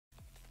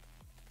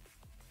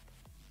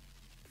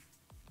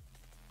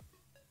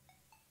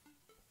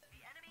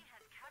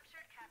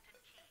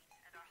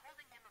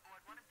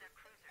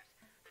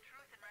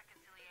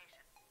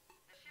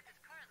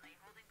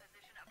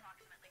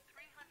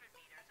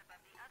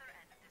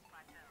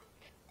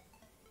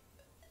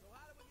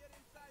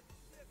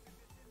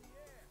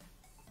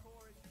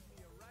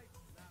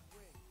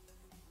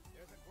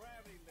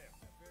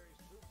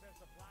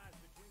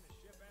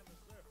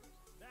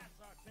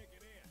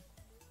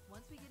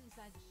Once we get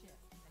inside the ship,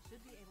 I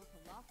should be able to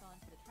lock on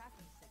to the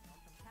tracking signal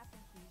from Captain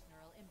Key's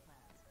neural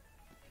implants.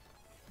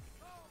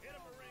 Get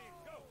a Marine!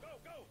 Go, go,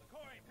 go! The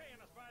Corps ain't paying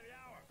us by the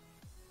hour!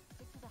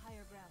 Stick to the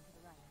higher ground to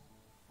the right.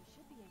 We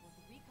should be able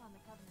to recon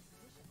the Covenant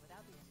position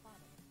without being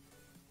spotted.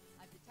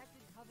 I've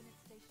detected Covenant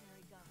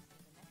stationary guns in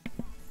the next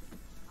block.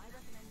 I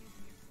recommend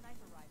using your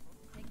sniper rifle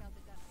to take out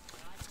the gunners.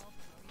 I call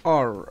for Marine.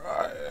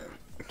 Alright.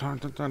 Dun,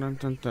 dun, dun, dun,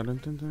 dun,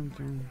 dun, dun, dun,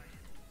 dun.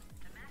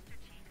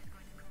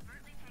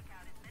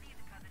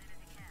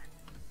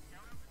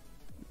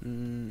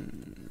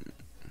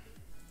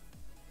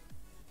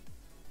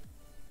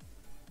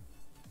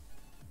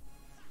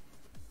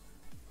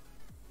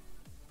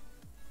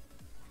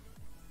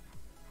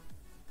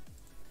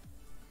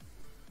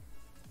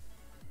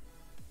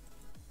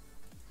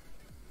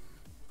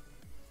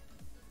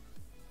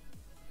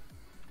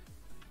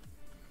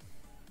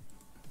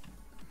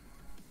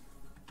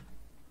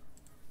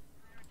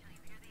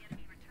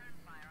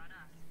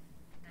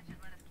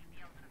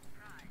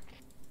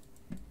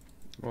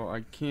 Well,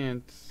 I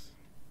can't.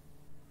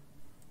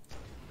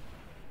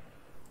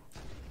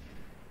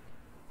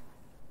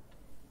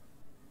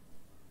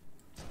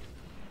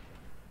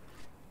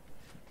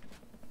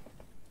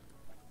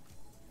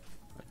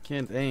 I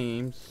can't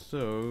aim,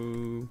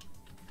 so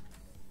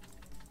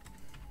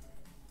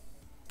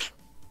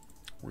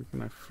where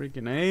can I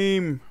freaking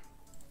aim?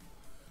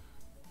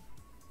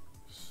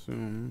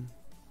 Zoom.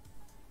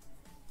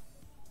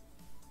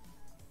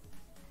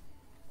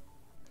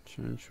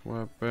 Change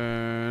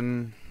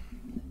weapon.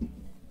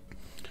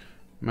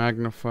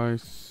 Magnify,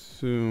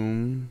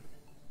 zoom.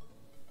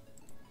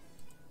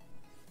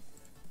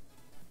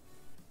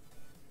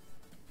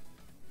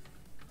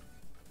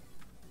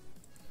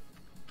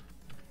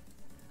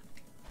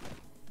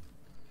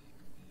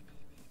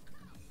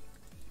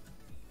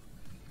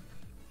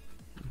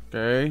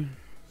 Okay,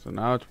 so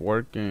now it's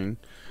working.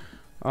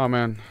 Oh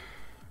man,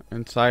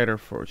 Insider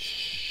for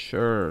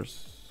sure.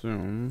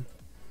 Zoom.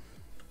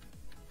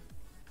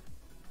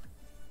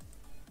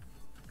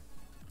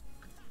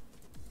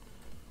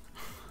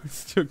 I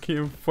still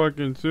can't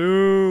fucking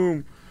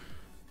zoom.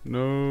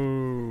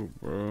 No,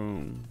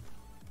 bro.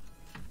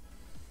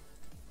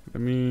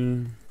 Let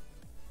me.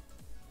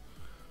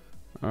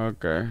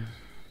 Okay,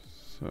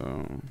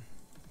 so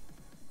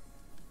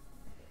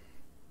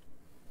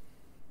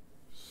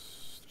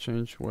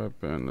change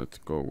weapon. Let's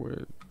go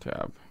with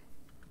tab.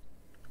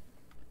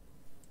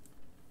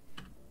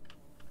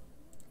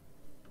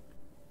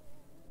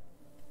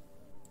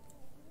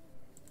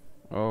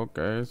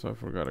 Okay, so I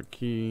forgot a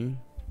key.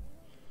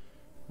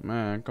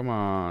 Man, come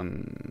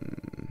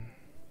on.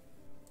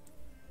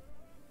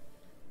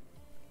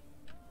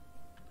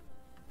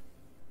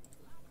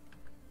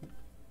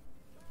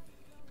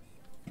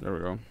 There we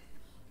go.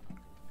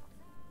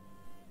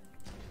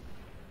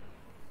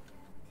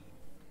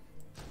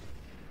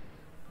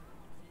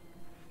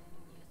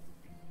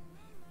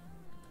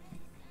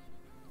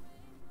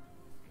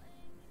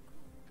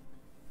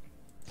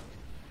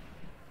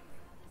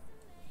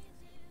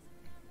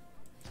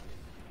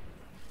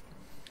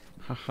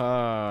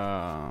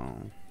 Haha.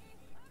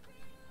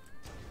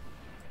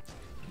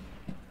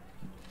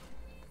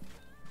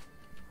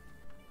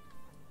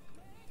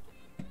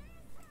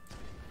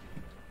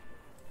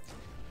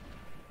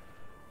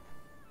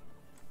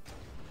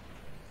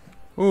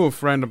 Ooh,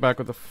 friend, back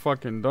with the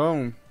fucking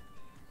dome.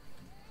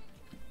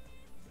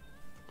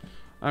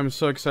 I'm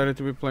so excited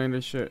to be playing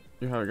this shit.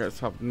 You guys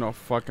have no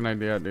fucking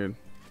idea, dude.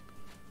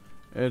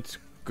 It's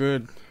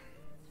good.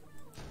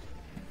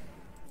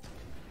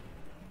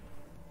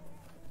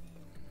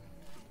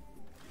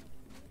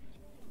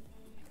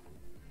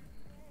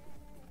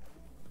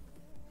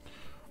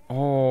 Oh,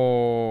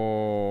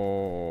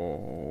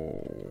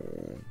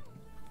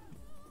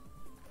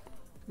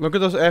 look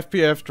at those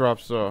FPF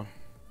drops though.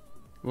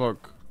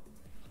 Look,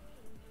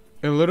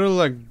 it literally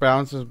like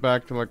bounces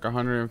back to like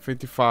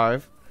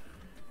 155,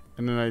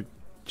 and then I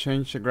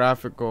change the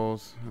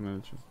graphicals, and then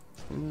it just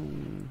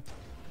boom.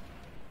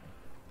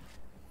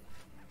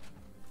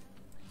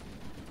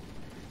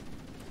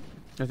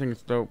 I think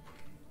it's dope.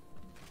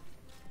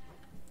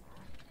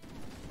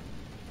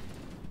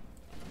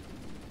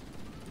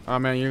 Oh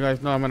man, you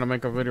guys know I'm gonna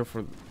make a video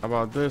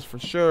about this for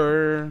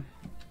sure.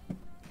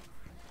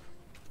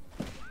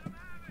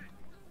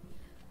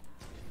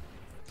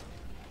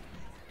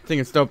 This thing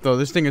is dope though.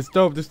 This thing is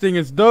dope. This thing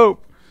is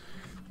dope.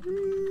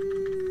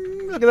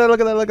 Look at that, look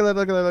at that, look at that,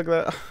 look at that, look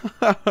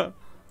at that.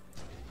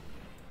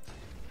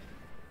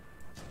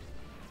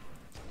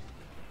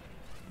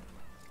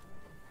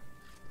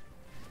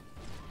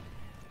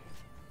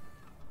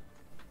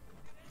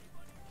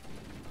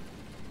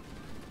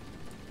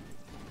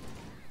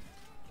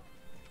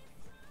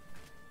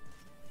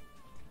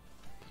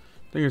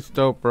 I think it's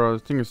dope, bro.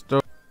 This thing is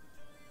dope.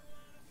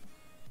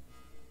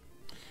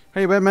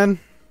 Hey, Batman.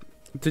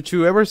 Did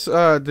you ever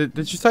did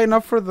you sign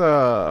up for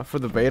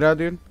the beta,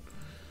 dude?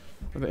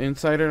 For the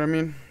Insider, I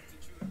mean.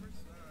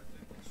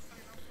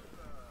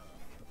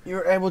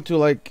 You're able to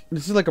like,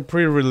 this is like a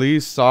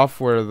pre-release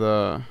software.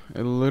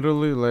 It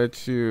literally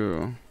lets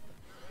you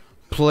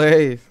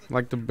play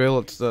like the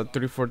builds that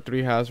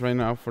 343 has right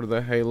now for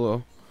the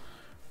Halo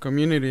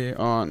community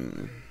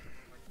on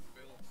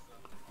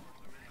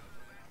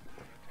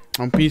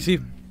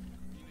PC.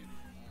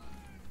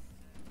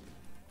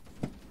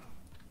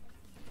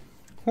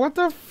 What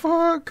the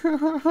fuck?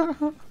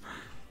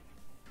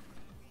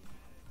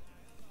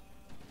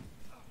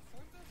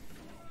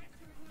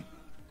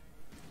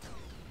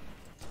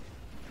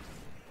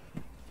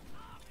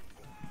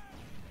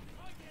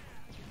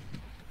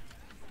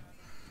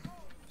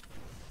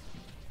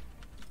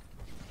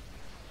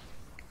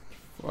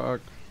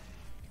 Fuck.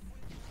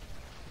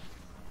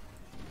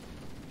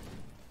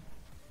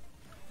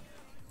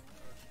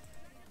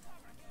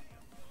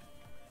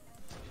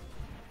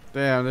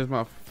 Damn, this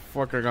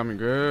motherfucker got me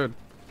good.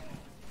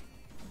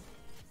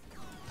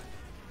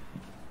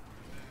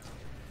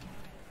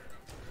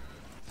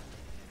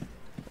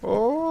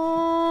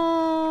 Oh.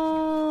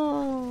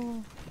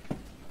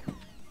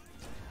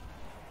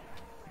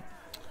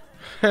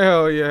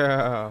 Hell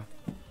yeah.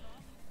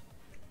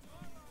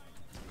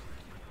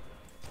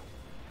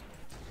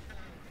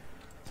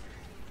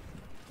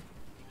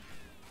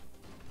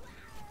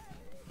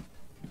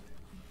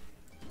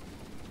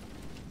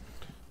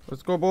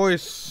 Let's go,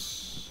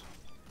 boys.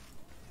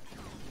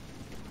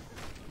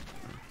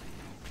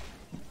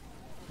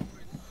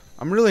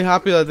 I'm really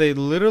happy that they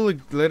literally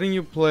letting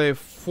you play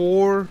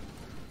 4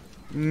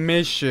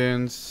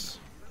 missions.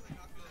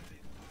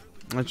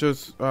 I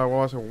just what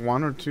was it,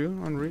 1 or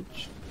 2 on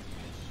Reach?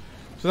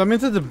 So that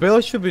means that the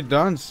build should be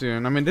done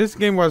soon. I mean, this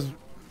game was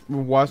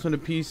on the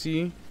PC,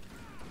 you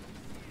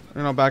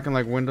know, back in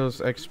like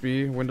Windows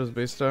XP, Windows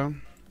Vista.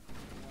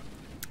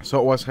 So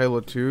it was Halo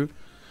 2.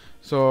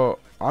 So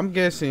I'm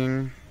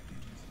guessing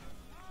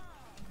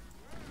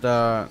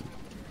that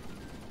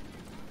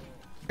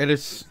it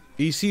is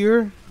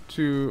easier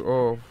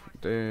to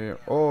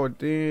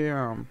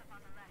damn.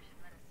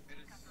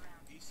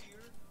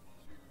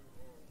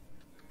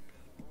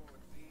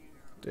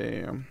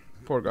 Damn,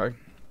 poor guy.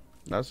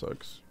 That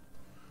sucks.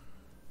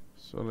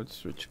 So let's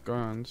switch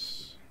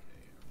guns.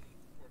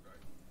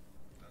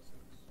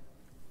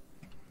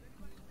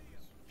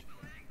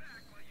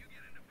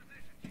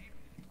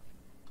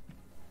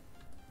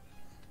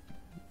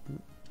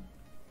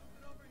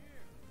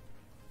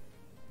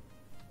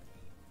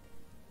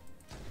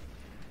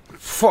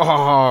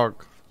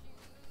 Fuck!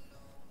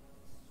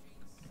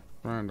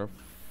 Man, the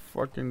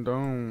fucking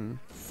dome.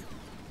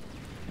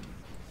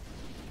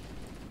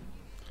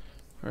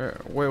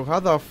 Wait, how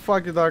the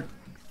fuck did that?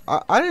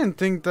 I didn't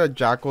think that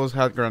jackals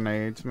had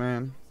grenades,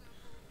 man.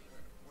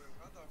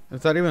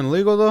 Is that even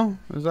legal though?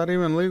 Is that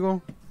even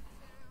legal?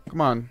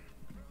 Come on.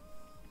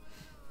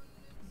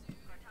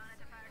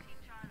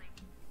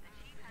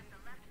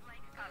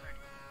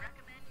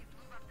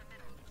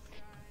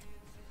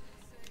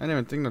 I didn't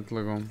even think that's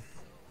legal.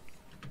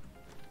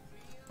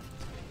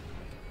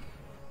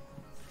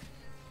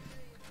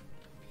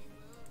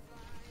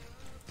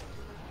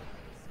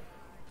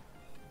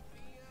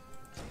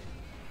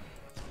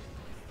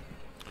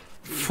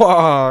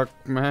 Fuck,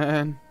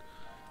 man.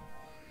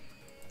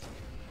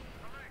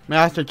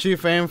 Master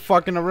Chief ain't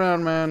fucking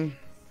around, man.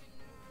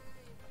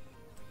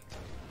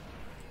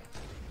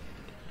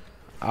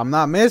 I'm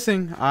not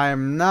missing. I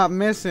am not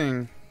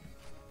missing.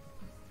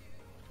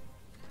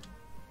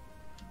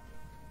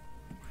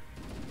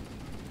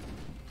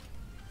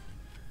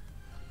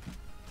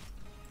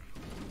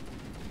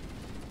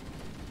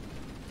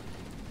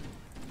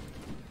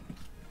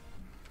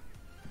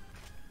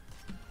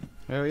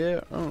 Hell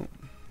yeah. Oh.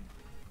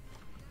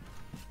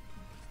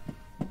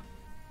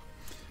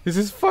 This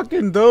is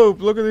fucking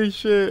dope. Look at this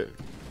shit.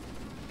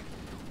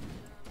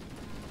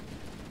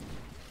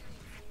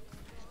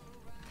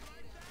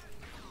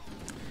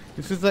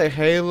 This is like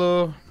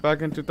Halo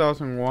back in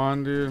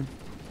 2001, dude. And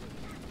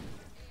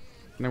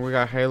then we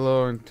got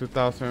Halo in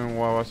 2000,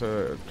 what was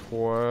it,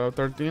 12,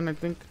 13, I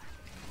think.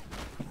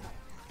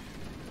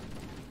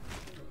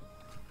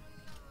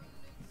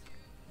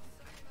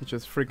 Which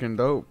is freaking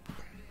dope.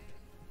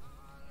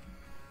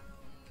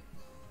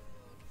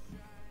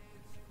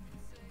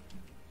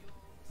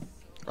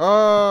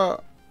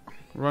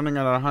 Running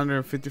at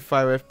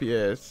 155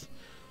 FPS.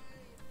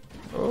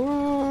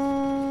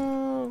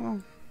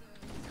 Oh.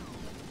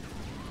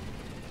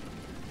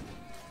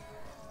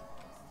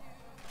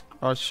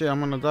 Oh shit, I'm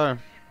gonna die.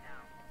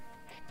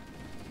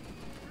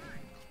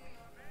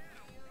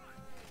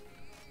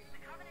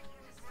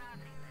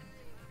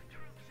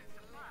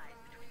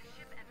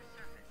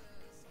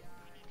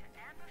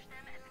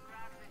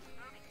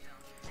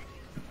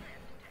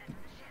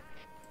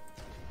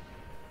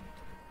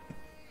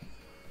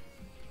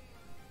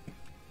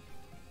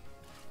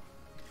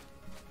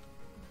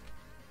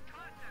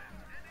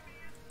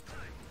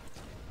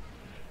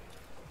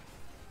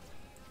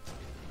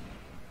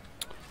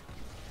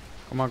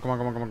 Come on, come on,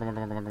 come on, come on, come on,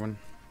 come on, come on, come on.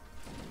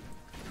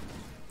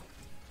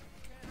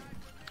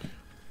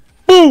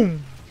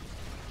 Boom!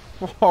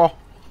 Oh.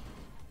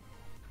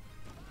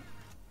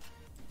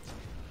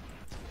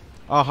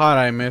 Oh, how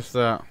did I miss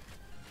that?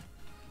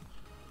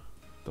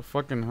 The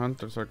fucking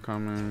hunters are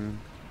coming.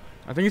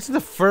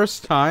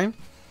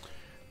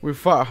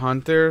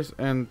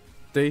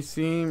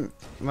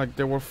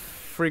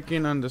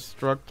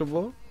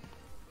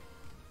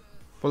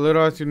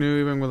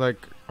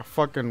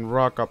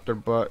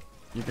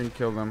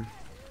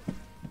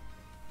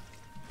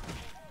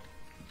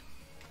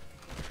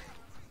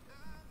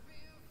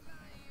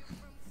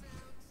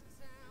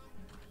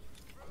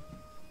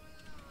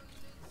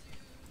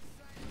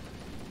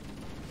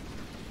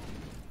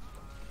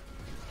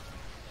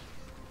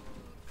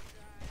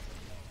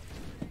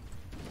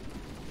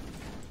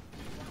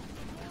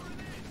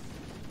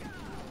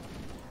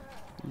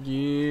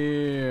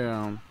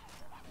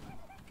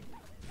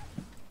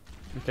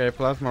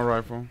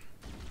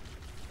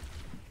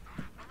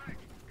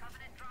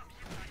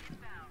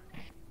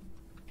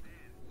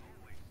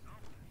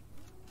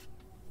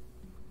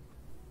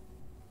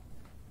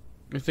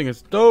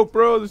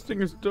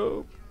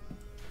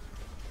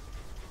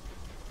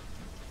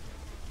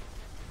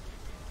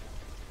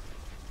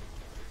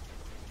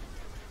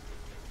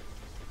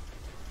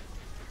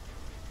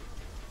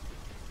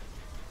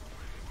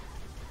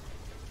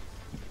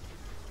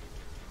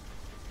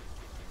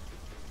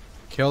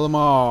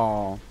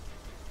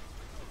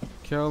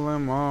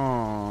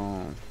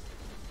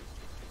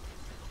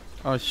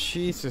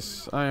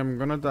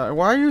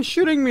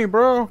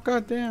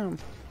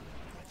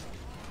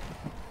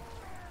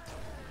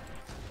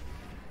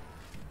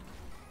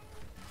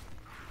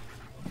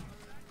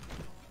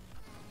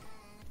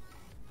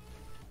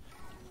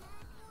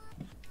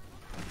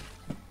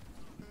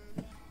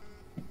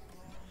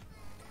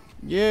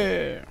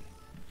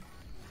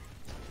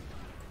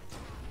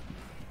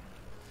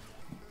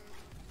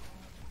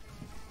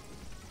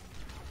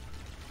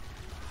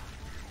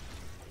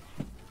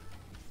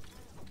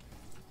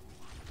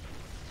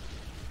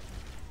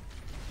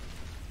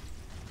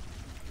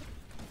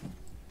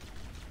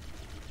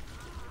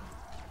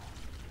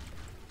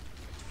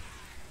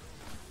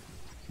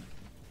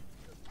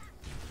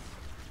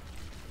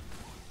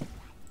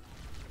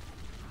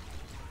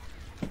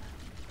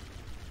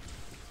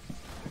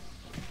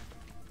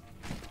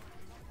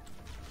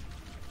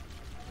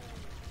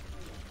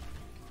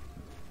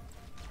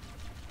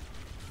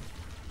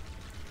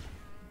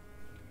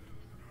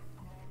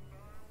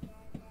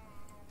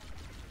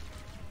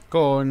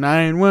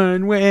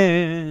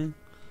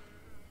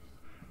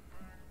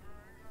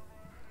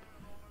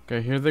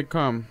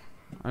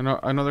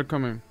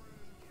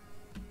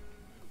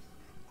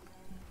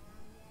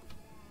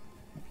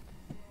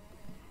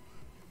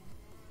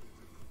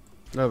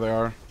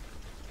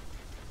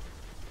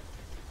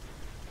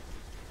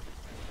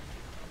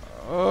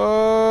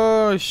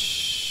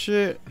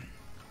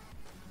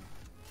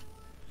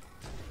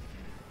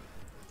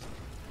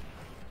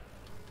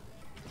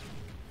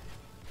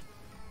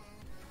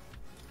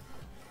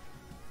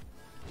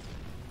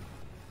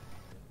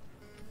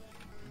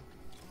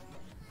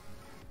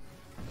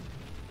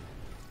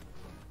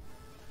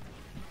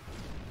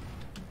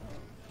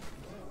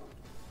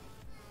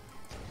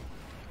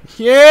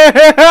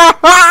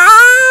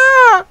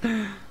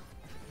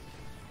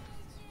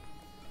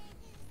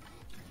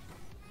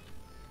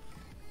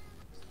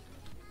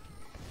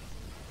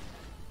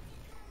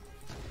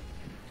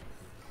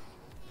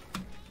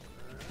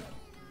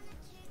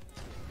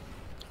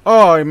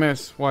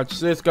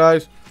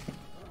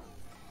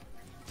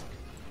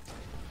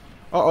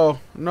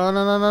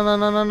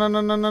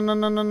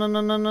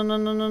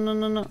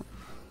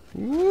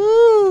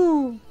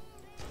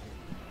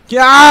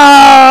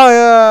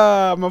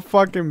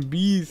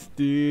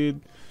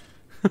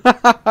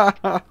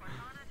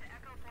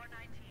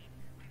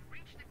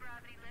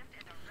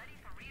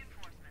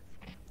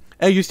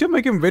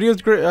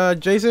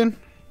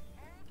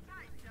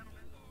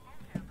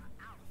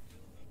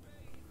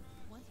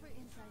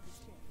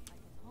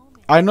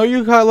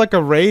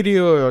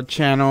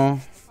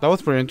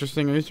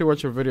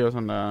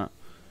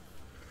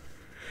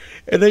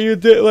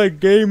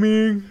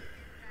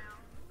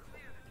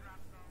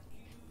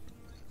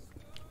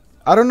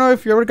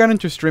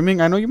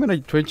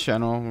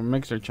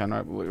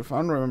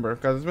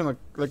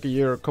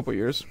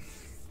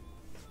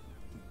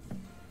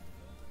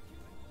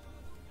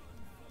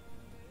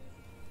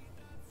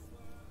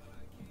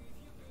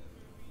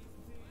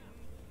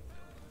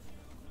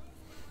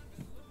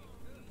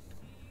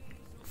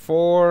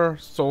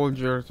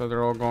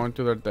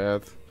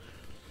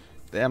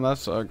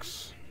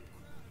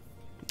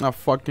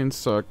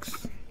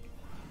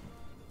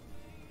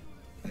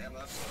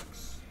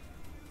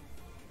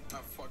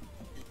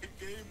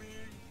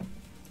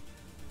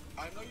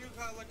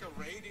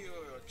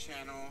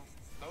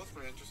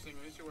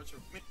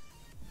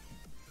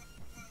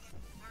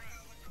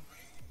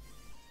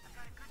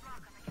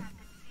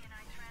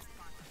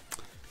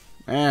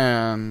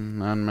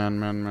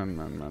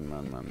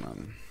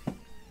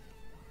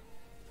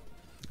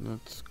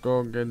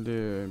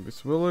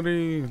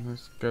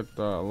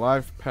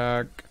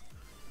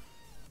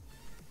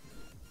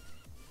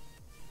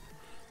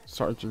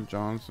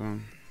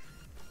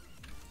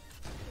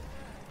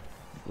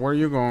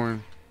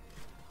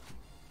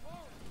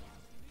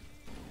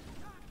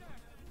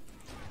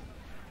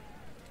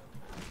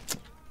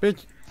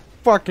 Bitch,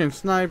 fucking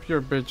snipe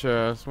your bitch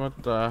ass.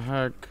 What the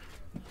heck?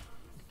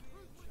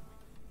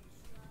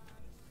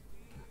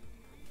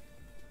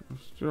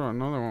 Let's do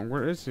another one.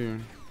 Where is he?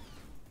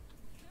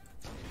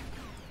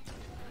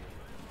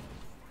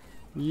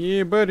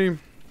 Yeah, buddy.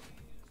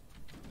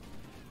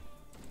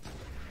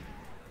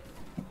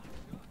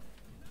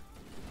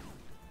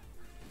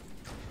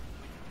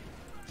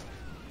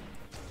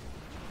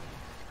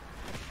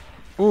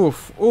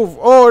 Oof, oof.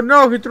 Oh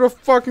no, he threw a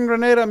fucking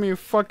grenade at me, you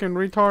fucking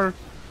retard.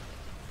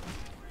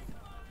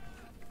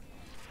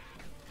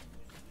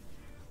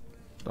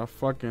 That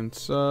fucking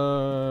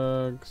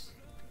sucks.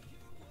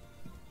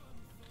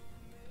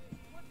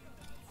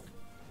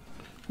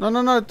 No,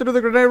 no, no, I threw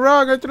the grenade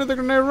wrong. I threw the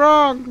grenade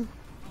wrong.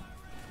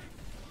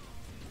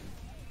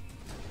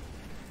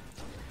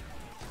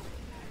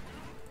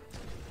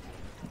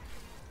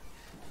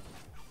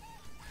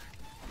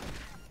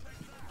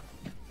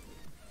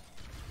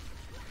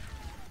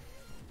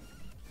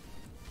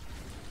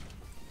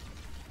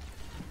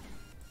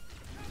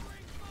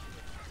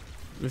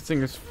 This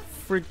thing is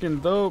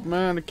freaking dope,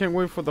 man. I can't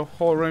wait for the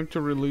whole rank to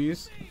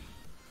release.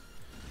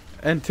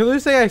 Until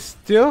this day, I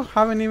still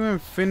haven't even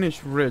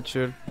finished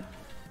Richard.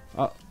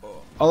 A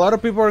lot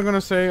of people are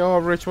gonna say, oh,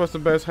 Rich was the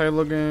best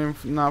Halo game.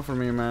 Not for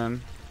me,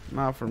 man.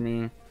 Not for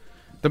me.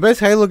 The best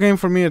Halo game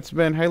for me, it's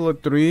been Halo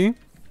 3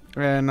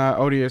 and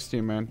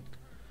ODST, man.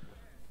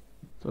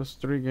 Those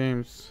 3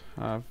 games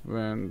have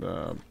been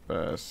the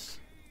best.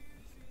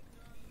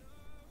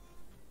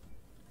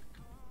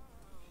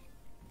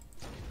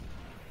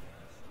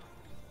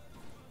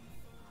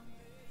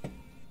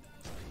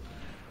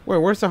 Wait,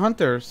 where's the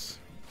hunters?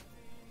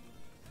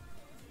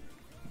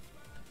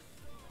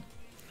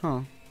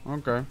 Huh,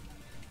 okay.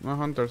 No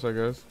hunters, I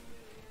guess.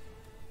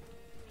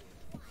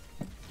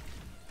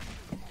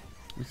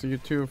 I see you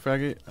too,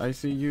 faggot. I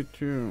see you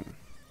too.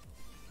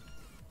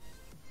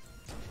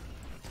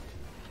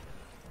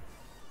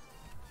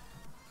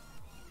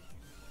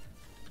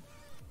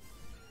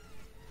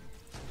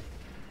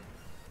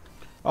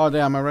 Oh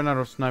damn, I ran out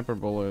of sniper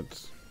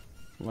bullets.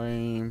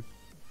 Lame.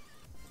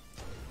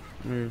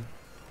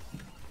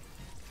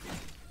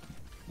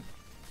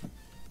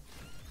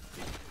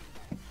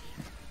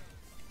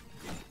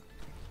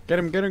 Get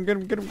him, get him, get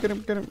him, get him, get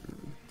him, get him.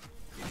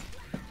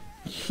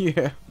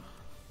 Yeah.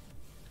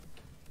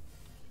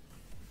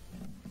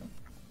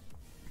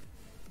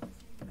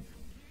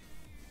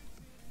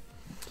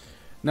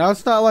 Now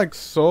it's not like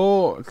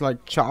so, it's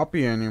like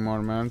choppy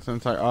anymore, man,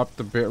 since I upped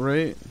the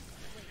bitrate.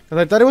 Cause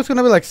I thought it was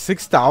gonna be like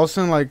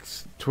 6,000 like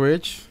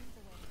Twitch.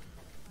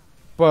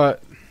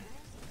 But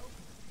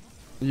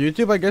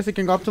YouTube, I guess it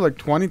can go up to like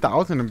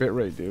 20,000 in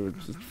bitrate, dude.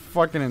 It's just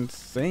fucking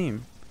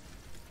insane.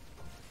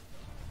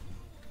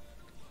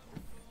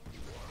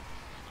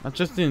 That's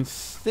just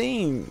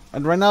insane.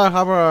 And right now I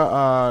have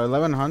a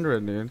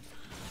 1100, dude.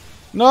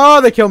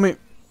 No, they killed me.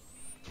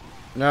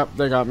 Yep,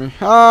 they got me.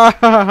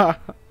 Ah,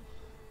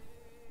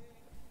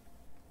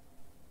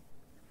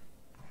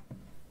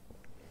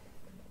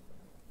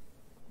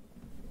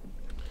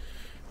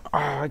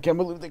 I can't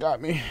believe they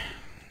got me.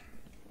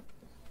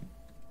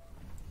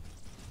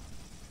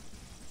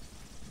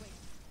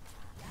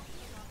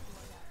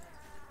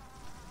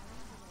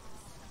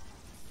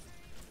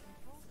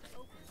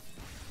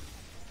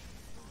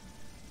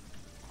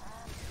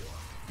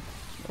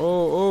 Oh,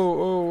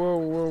 oh, oh, whoa,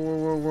 whoa,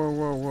 whoa, whoa,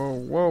 whoa,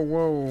 whoa, whoa,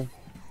 whoa.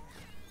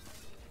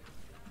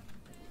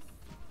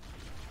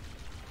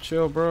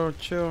 Chill, bro,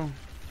 chill.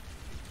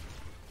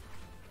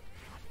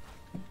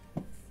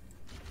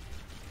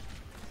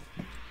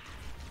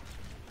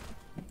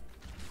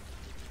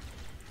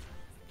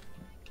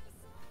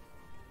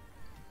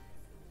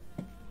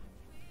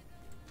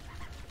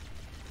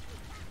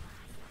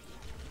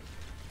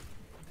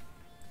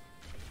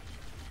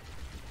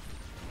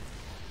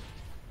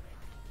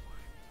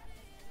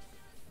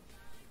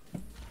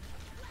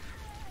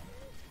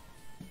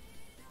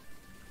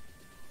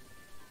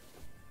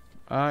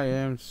 I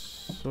am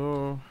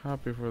so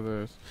happy for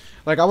this.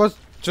 Like, I was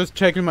just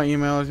checking my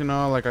emails, you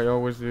know, like I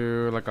always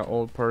do, like an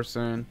old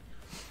person.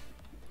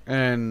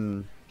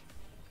 And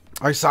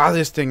I saw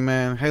this thing,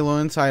 man. Halo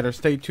Insider,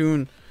 stay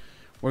tuned.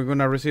 We're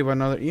gonna receive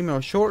another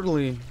email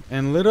shortly.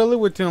 And literally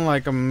within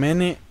like a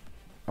minute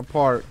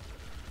apart,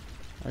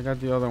 I got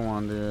the other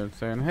one, dude,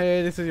 saying,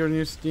 hey, this is your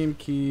new Steam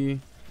key.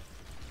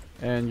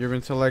 And you've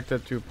been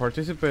selected to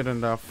participate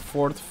in the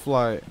 4th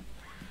flight.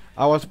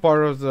 I was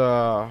part of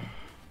the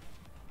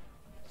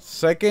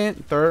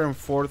 2nd, 3rd, and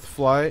 4th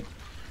flight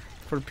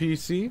for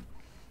PC,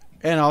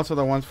 and also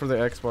the ones for the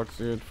Xbox,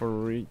 dude, for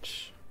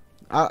Reach.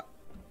 Not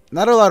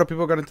a lot of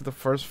people got into the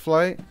 1st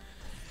flight,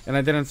 and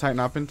I didn't sign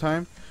up in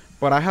time,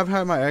 but I have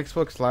had my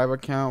Xbox Live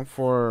account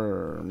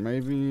for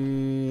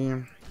maybe,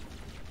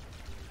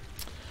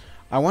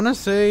 I want to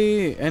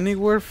say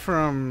anywhere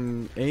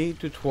from 8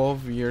 to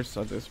 12 years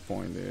at this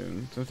point,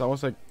 dude, since I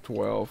was like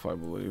 12, I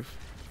believe.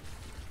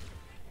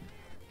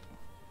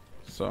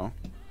 So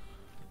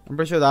I'm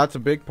pretty sure that's a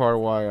big part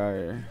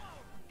why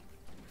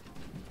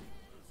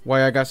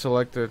I got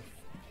selected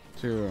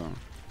to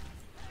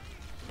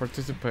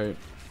participate.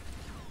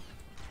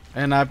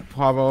 And I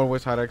have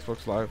always had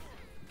Xbox Live.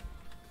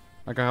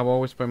 Like I have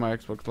always played my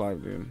Xbox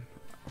Live, dude.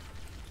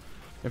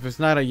 If it's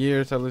not a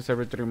year, it's at least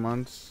every 3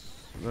 months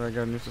that I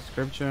get a new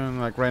subscription.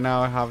 Like right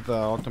now I have the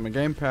Ultimate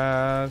Game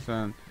Pass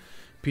and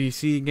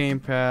PC Game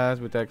Pass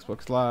with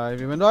Xbox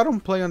Live. Even though I don't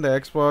play on the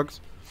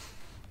Xbox,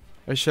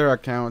 I share an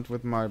account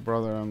with my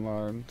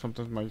brother-in-law and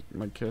sometimes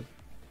my kid.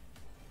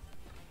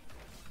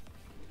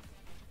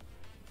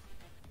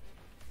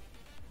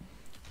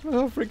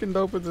 How freaking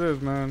dope is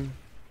this, man?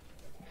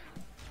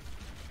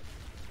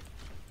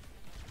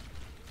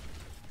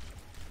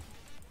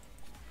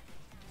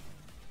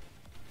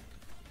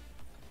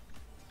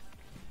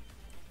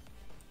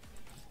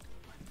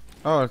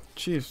 Oh,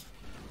 jeez.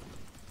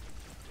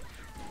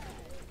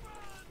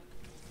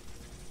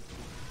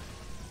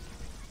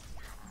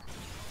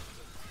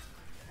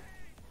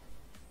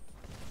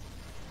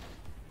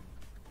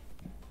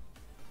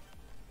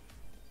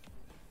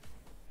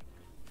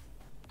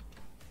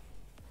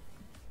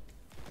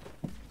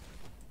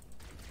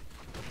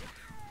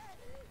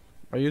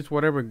 I use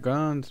whatever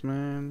guns,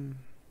 man.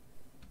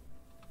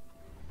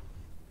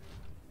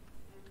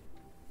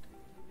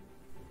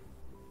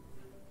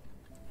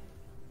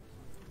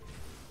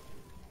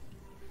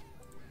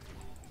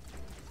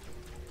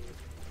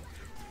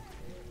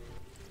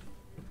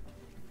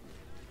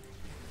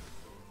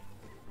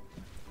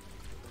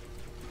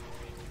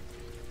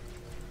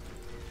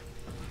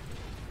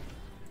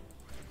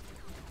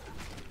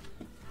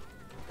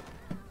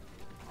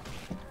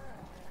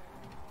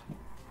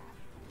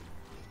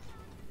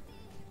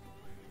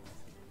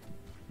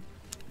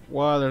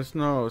 Wow, there's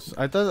no.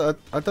 I thought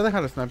I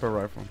had a sniper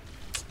rifle.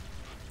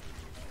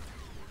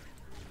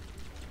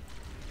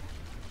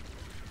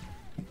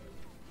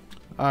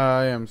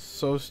 I am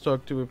so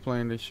stoked to be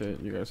playing this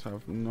shit. You guys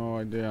have no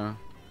idea.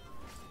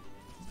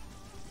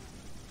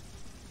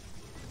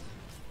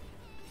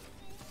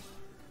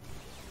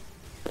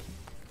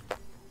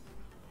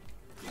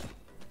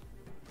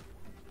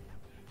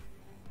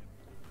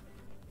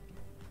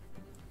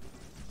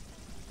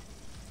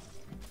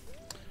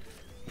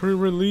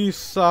 Pre-release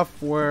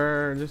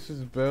software. This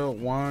is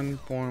build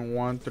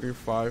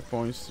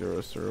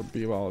 1.135.00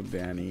 B-Ball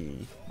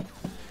Danny.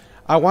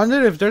 I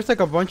wondered if there's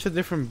like a bunch of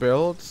different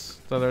builds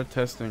that they're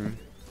testing,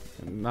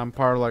 and I'm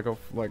part of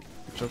like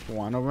just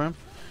one of them,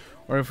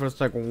 or if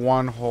it's like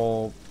one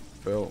whole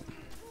build.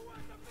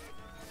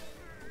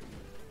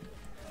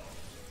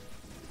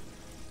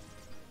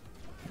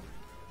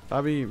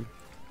 That'd be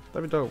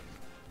dope.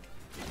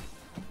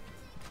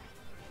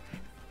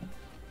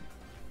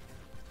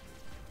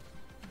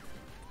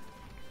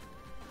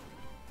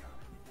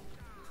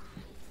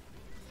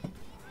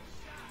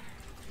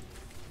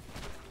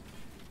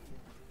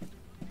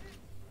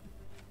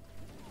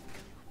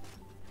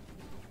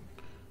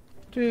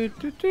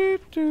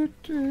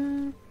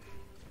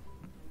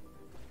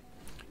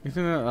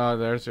 Isn't it?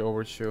 There's the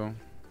overshoe.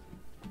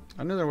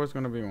 I knew there was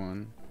gonna be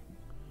one.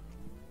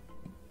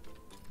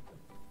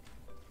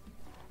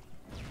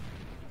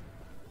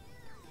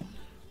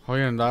 Oh,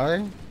 you gonna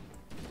die?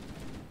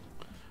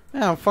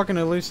 Yeah, I'm fucking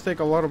at least take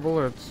a lot of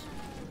bullets.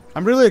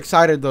 I'm really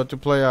excited though to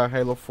play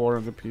Halo 4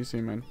 on the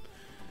PC, man.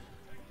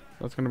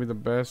 That's gonna be the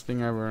best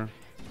thing ever.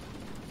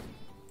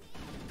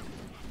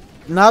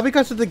 Not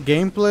because of the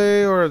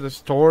gameplay or the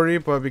story,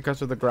 but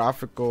because of the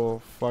graphical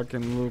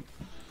fucking loop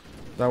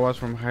that was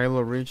from Halo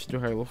Reach to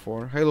Halo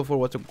 4. Halo 4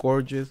 was a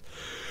gorgeous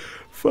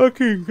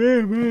fucking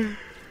game, man.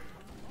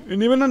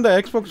 And even on the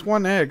Xbox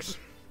One X,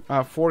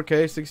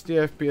 4K, 60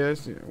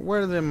 FPS.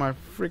 Where did my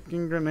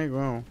freaking grenade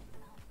go?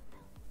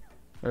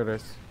 There it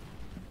is.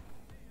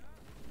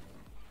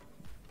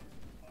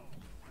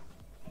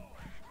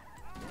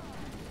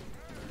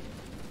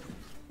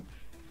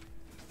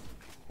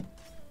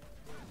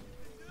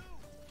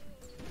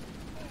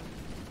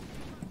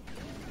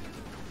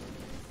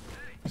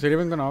 Is it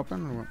even gonna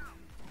open or what?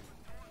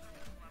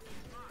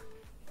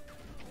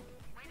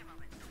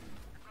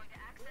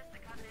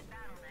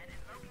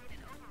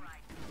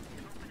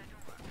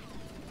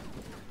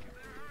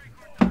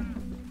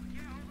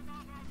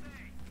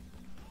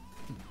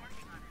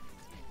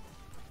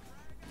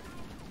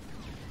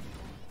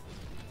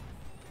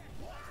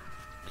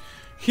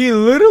 He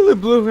literally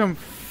blew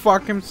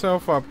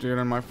himself up, dude,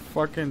 on my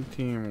fucking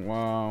team.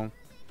 Wow.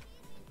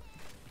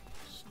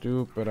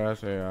 Stupid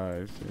ass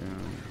AIs, yeah.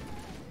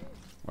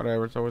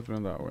 Whatever, it's always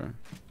been that way.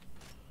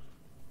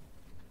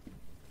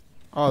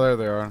 Oh, there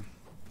they are.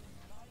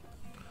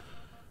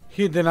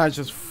 He did not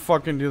just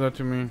fucking do that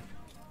to me.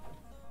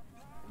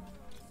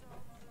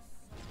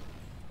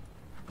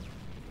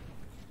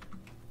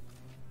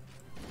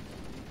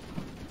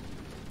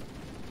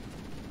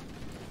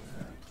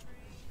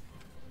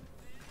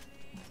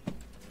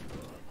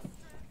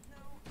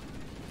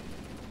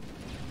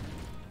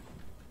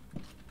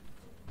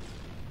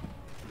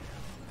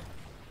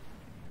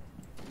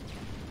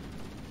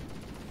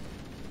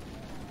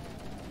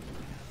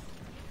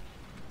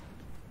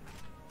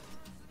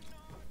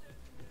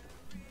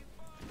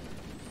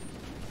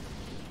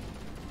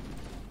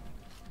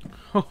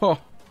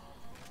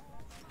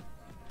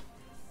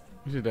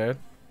 Is he dead?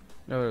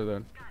 Yeah, they're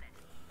dead.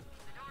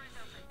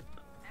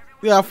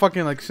 Yeah,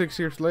 fucking like 6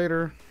 years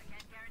later.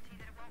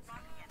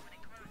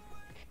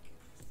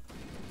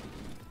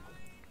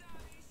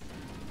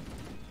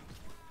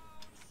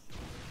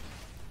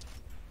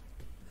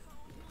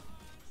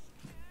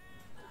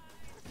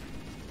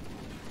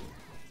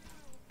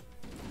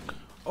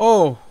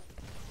 Oh.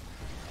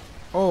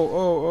 Oh.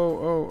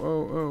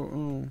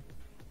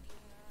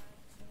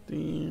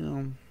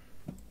 Damn.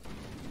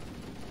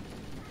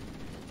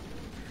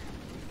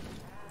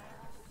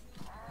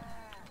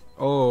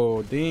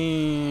 Oh,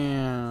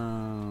 damn.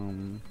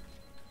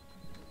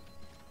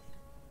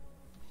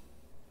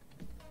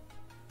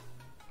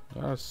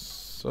 That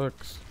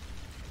sucks.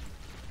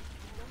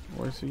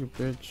 Why see you,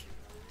 bitch?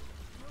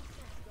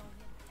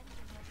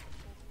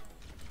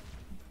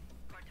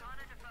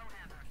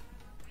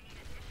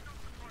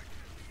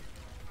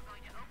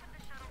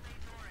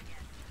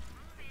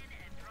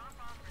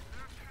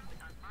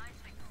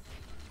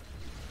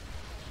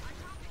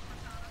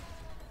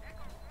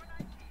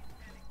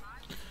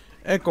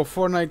 Echo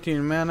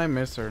 419, man, I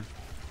miss her.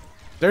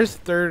 There's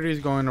 30s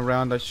going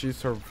around that she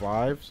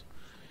survives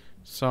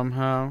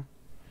somehow.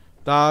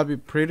 That'd be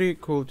pretty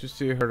cool to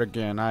see her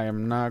again. I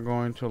am not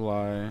going to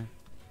lie.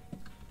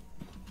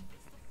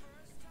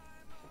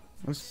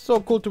 It's so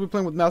cool to be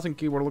playing with mouse and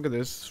keyboard. Look at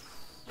this.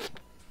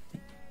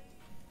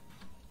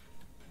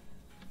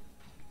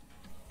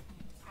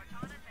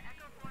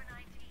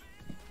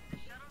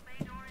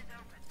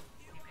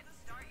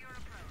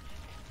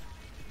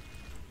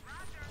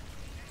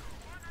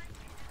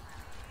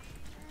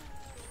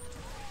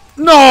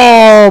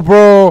 No,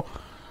 bro.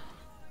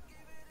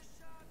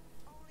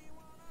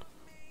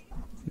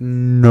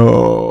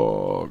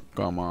 No,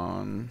 come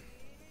on.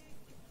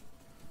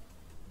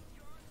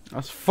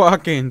 That's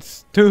fucking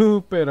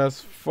stupid as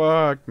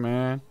fuck,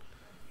 man.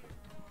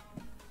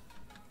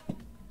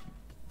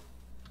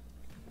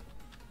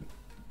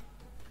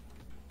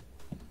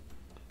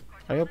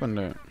 I opened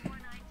it.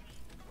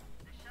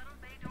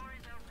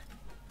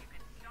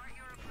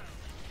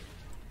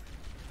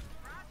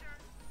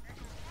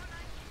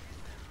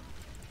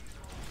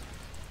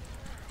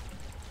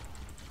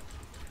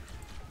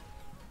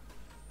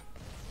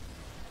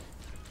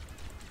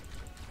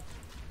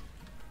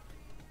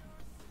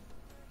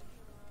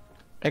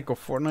 Echo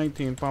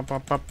 419. Pum pum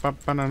pum pum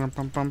pum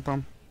pum pum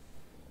pum.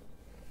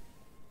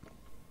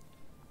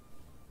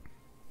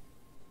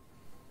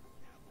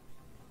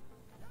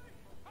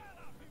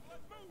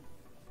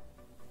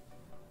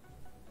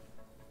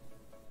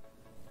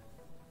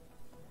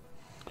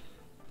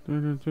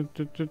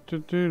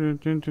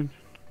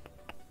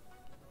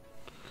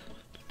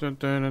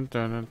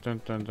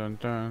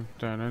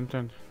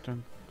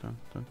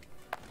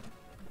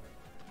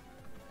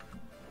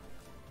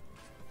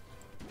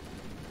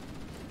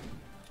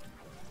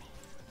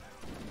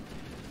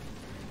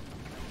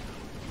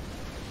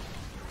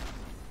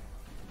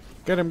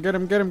 Get him, get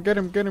him, get him, get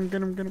him, get him,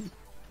 get him, get him.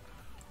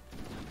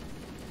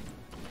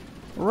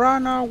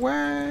 Run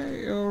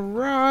away,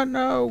 run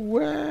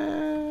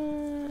away.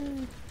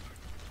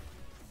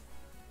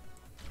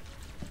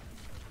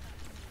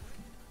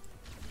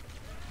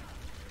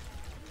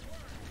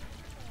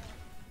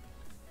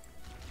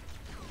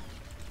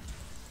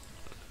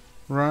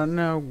 Run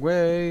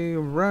away,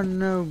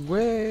 run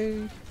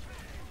away.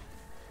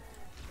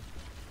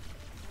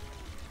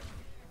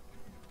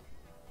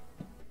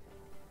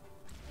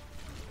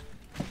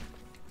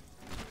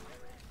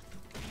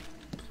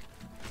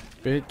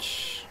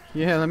 Bitch.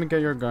 Yeah, let me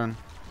get your gun.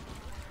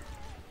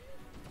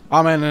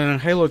 Oh man, and in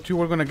Halo 2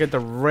 we're gonna get the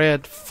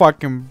red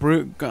fucking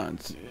brute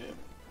guns.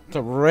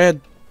 The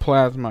red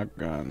plasma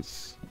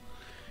guns.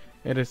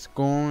 It is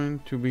going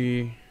to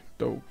be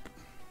dope.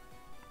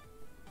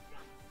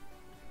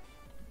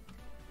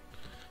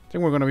 I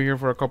think we're gonna be here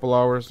for a couple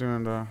hours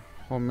doing the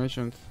whole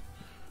missions.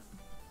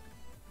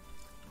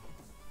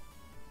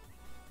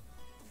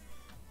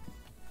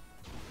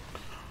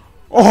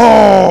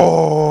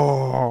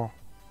 Oh!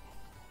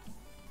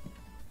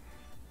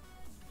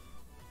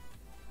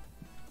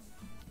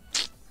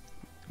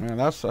 Man,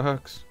 that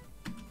sucks.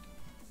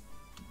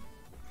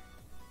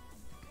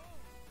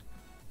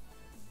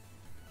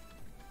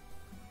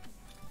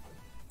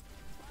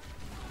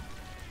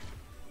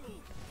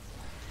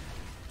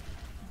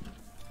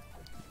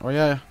 Oh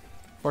yeah,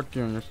 fuck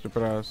you and your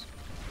stupid ass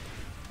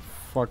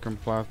fucking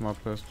plasma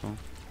pistol.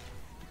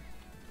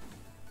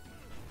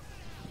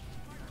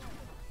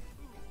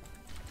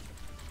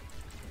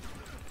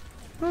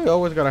 I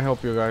always gotta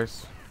help you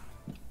guys.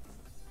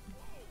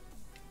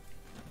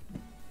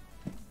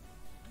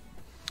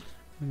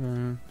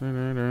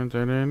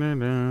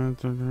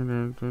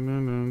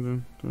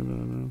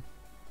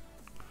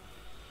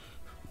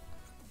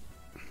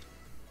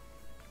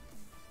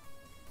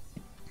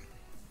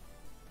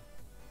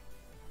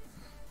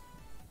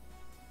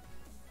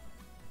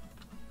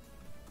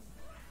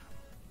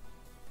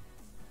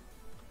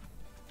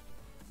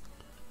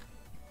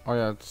 Oh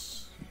yeah,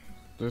 it's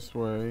this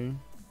way.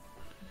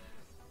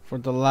 For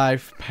the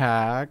life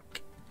pack.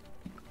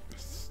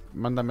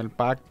 Mándame el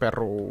pack,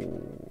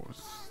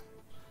 perros.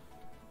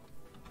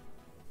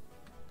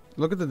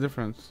 Look at the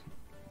difference.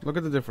 Look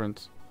at the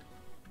difference.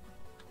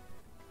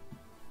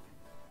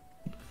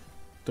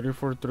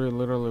 343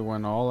 literally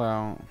went all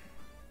out.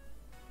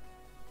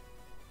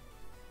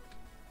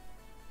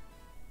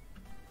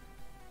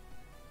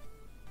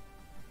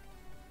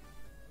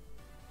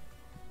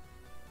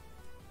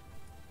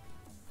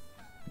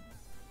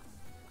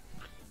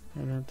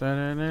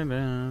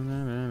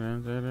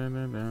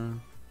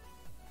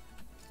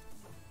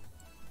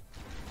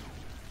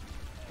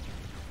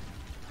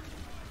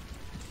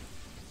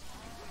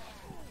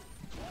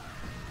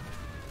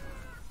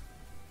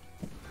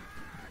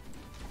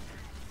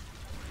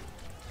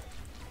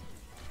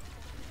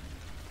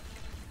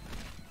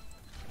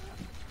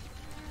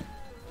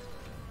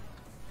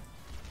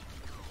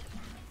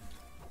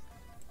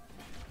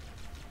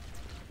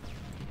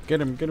 Get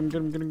him, get him, get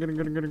him, get him, get him,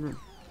 get him, get him.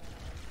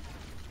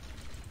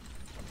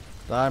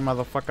 Die,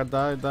 motherfucker,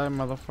 die, die,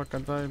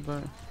 motherfucker, die,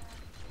 die.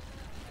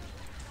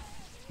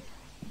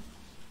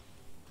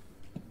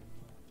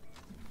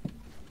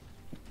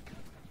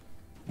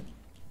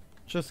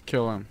 Just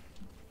kill him.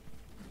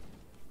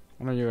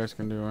 I know you guys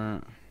can do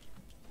it.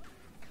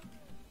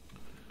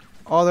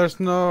 Oh,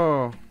 there's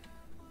no...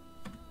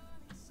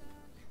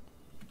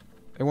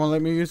 It won't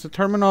let me use the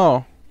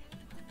terminal.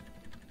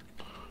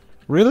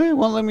 Really? It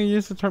won't let me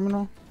use the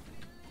terminal?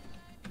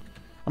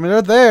 I mean,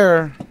 they're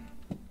there.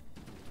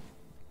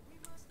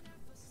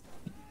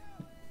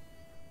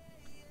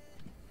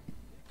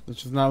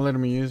 It's just not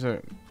letting me use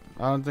it.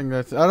 I don't think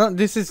that's...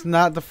 This is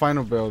not the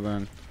final build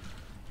then.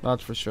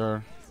 That's for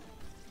sure.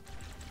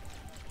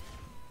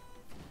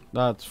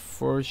 That's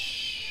for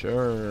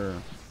sure.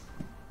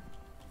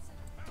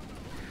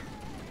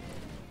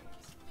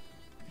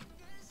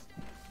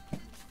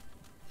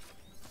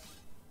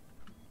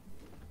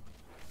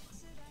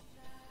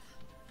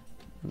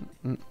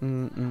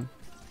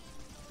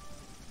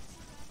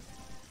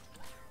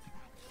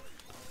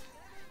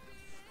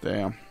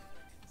 Damn.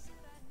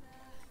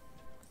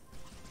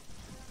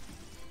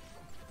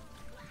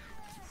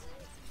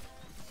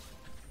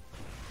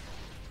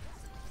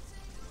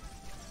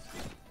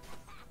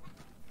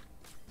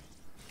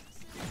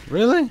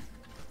 Really? You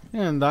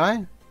didn't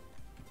die?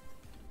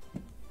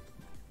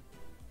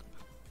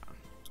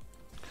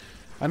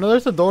 I know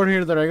there's a door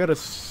here that I gotta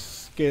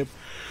skip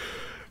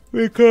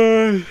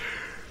because...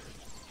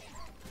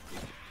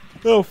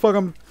 Oh fuck,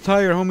 I'm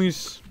tired,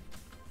 homies.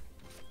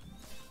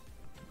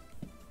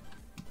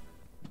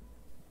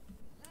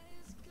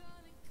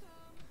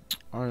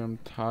 I am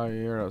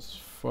tired as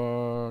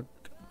fuck.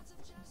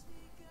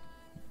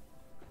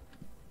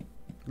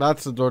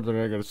 That's the door that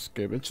I gotta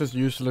skip. It's just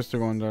useless to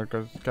go in there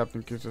because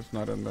Captain Keys is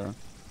not in there.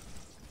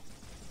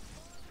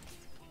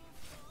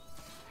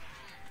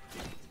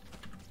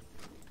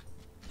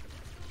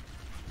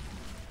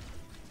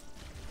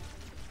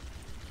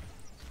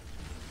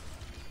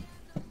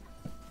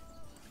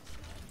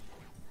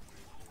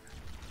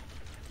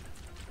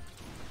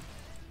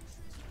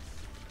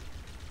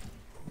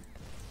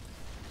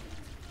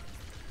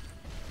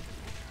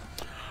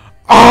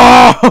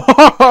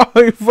 Oh!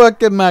 He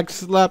fucking max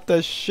slapped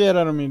the shit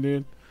out of me,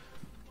 dude.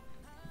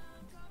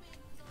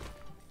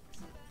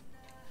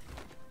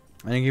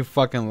 I think he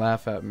fucking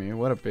laugh at me.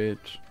 What a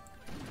bitch.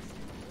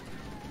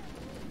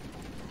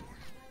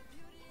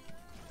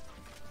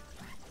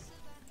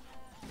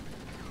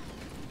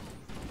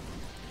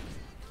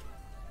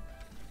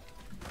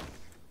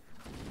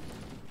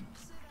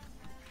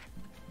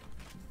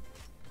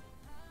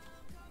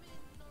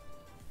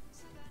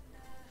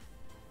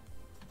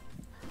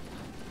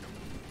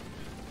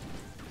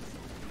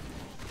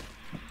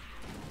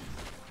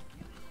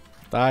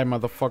 Die,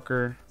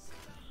 motherfucker.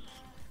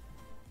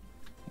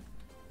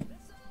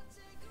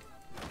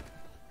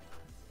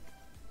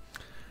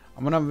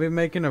 I'm gonna be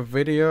making a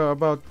video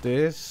about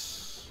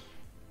this,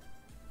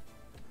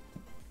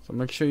 so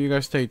make sure you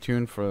guys stay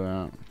tuned for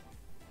that.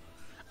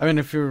 I mean,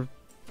 if you're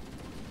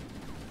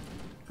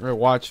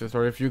watch this,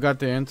 or if you got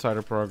the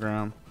insider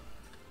program,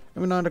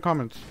 let me know in the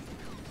comments.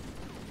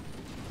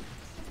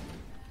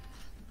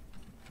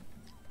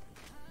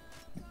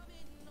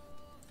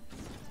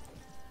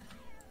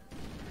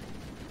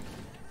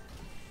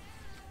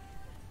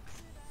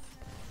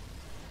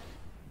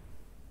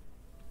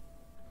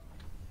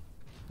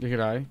 Did he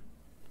die?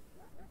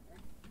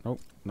 Nope.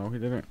 No, he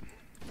didn't.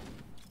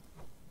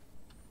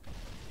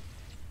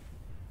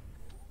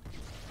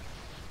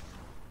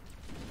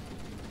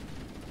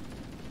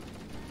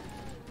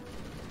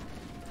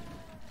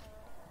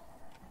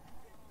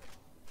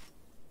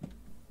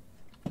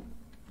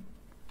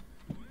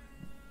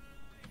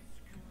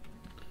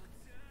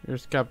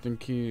 Here's Captain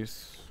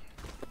Keys.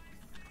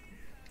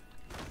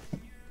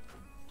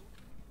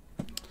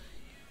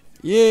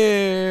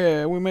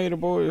 Yeah, we made it,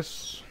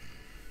 boys.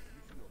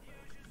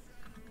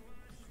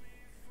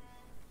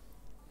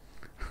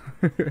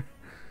 Marines,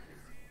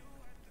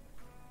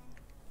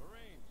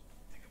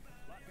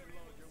 lock and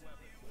load your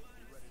weapons.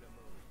 Be ready to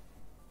move.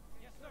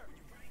 Yes, sir.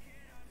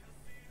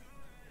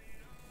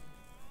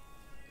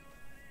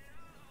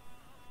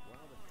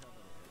 While the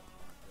Covenant has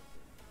marked up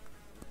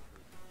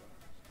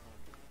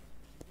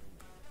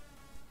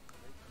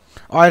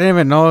their Oh, I didn't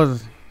even know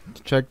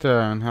to check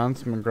the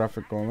enhancement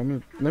graphical.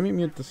 Let me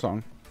mute the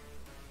song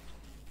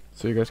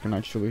so you guys can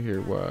actually hear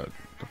what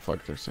the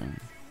fuck they're saying.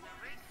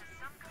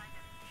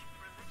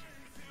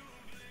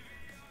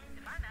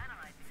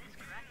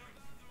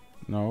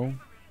 No.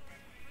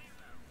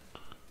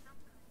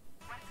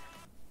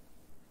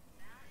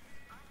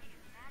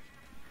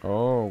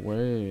 Oh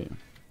wait.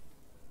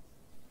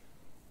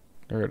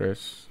 There it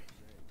is.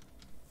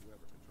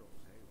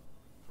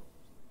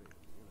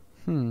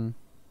 Hmm.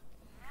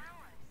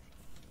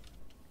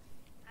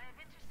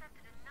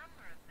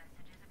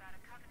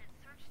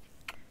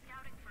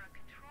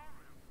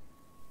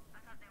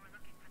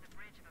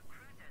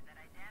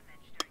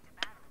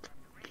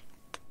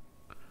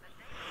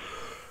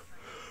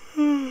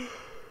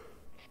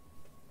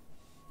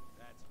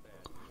 That's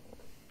bad.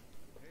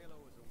 Halo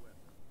is a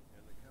weapon,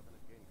 and the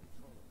Covenant gained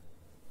control of it.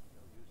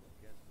 They'll use it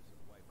against us and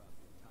wipe out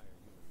the entire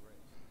human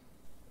race.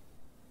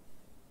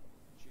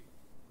 Chief,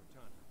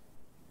 Cortana,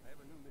 I have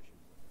a new mission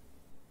for you.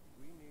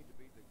 We need to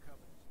beat the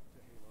Covenant to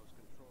Halo's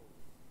control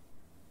room.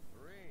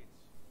 Marines,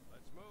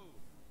 let's move.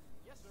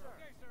 Yes, sir.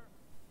 Okay, sir.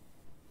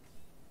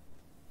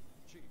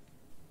 Chief,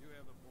 you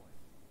have the point.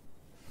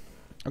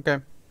 Okay.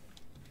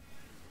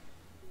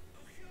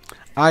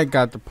 I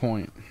got the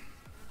point.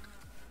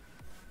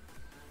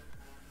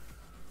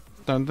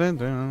 Dun, dun,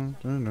 dun,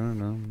 dun, dun,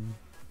 dun.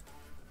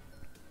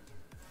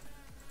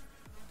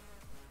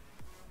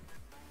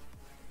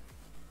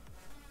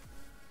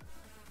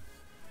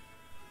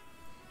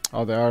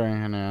 Oh, they are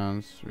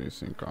enhanced.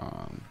 Resync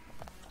on.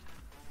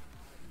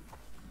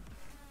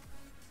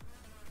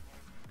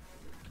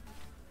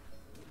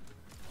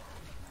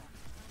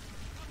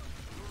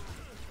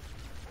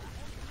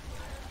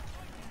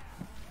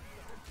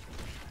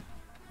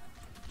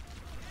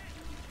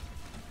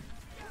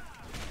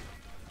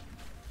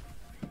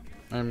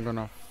 I'm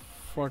gonna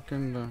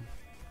fucking.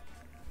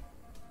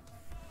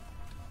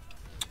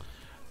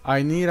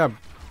 I need a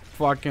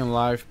fucking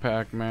life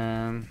pack,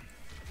 man.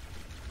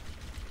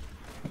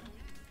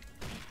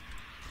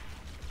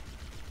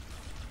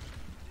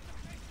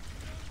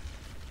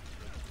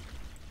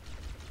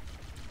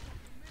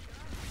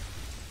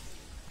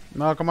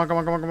 No, come on, come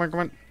on, come on, come on, come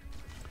on.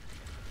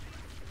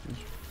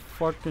 Just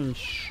fucking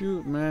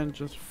shoot, man.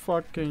 Just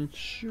fucking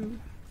shoot.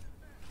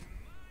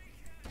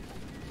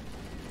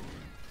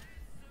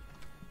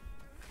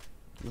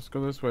 Let's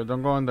go this way.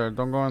 Don't go in there.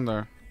 Don't go in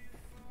there.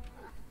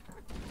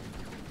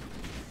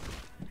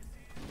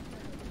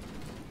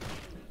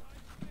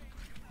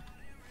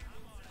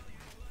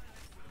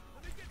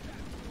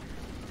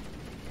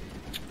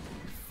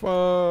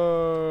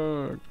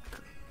 Fuck.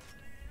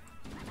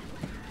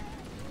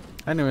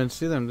 I didn't even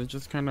see them. They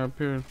just kind of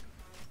appeared.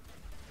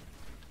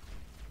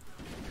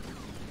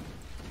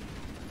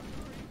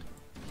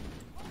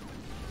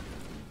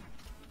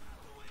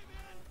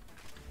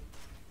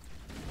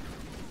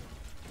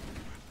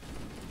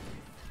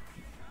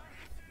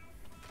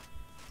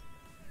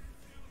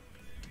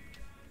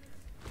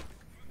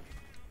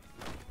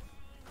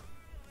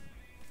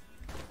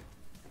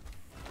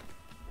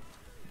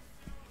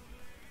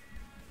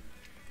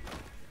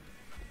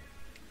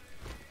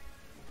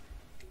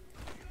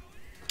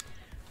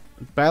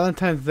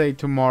 Valentine's Day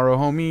tomorrow,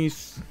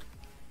 homies.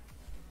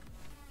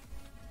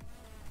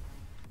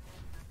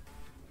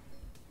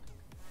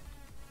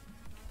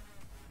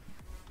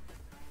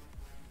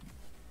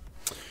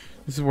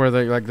 This is where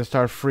they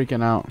start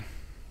freaking out.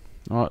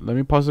 Oh, let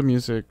me pause the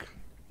music.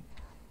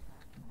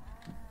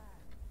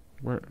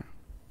 Where?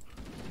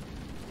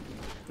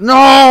 No!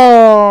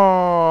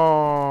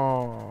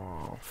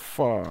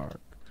 Fuck.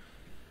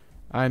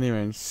 I didn't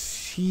even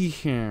see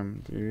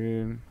him,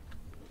 dude.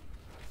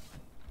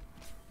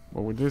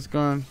 But with this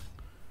gun,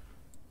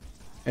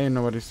 ain't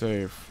nobody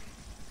safe.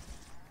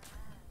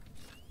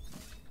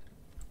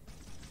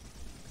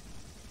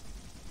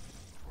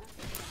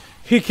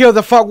 He killed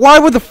the fuck. Why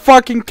would the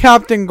fucking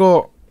captain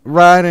go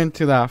right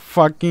into that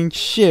fucking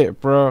shit,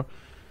 bro?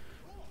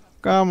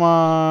 Come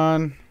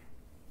on.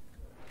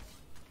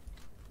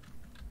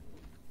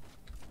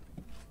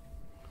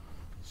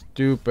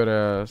 Stupid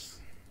ass.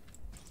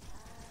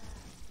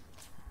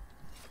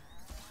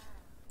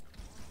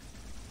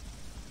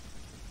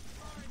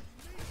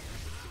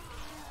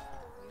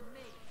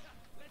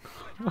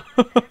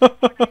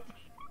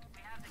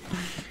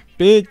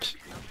 Bitch,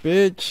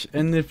 bitch,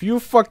 and if you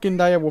fucking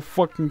die, I will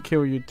fucking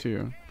kill you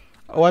too.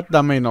 What?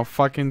 That made no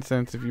fucking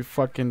sense. If you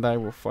fucking die, I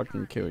will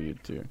fucking kill you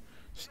too.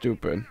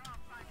 Stupid.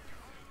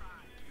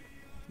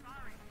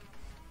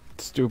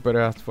 Stupid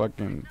ass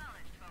fucking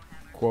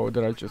quote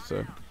that I just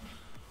said.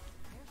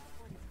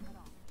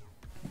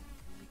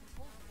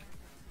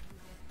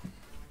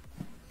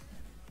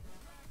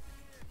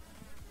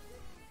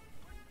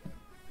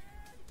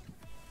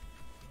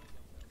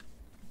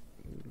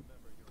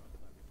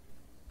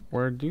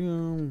 We're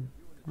doomed.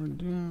 We're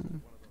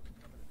doomed.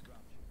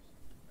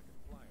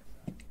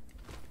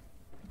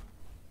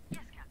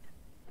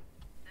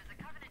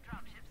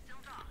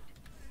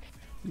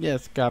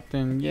 Yes,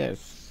 Captain.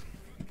 Yes.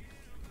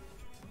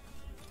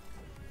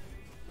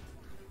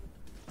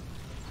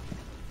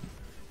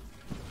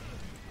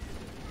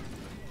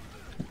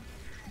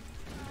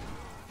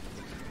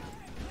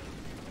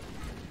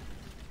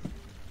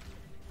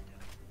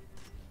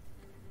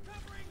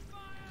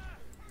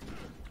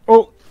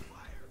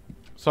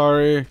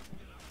 Sorry.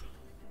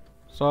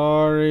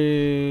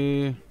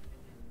 Sorry.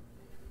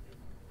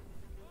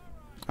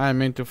 I didn't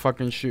mean to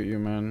fucking shoot you,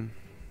 man.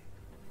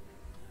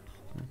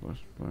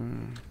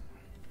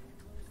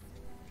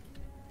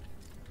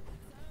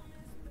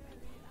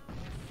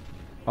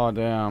 Oh,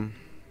 damn.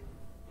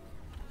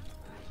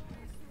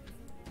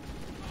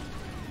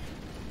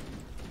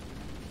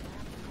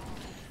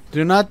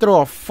 Do not throw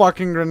a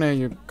fucking grenade,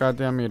 you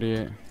goddamn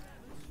idiot.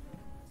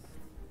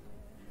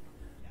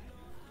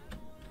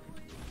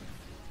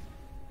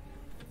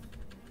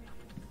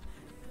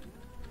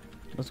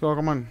 Let's go,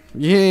 come on.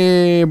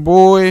 Yeah,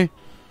 boy.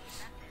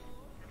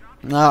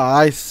 Now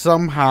I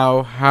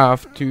somehow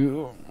have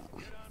to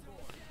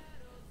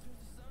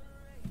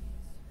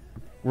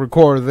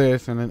record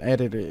this and then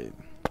edit it.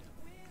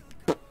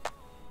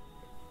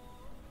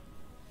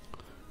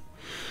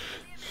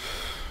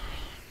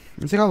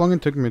 Let's see how long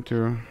it took me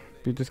to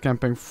beat this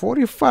campaign.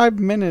 45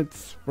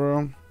 minutes,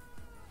 bro.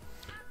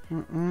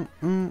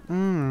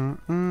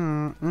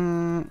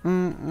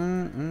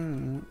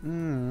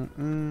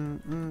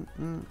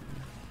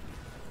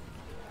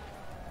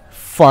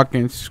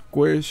 Fucking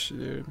squish,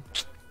 dude.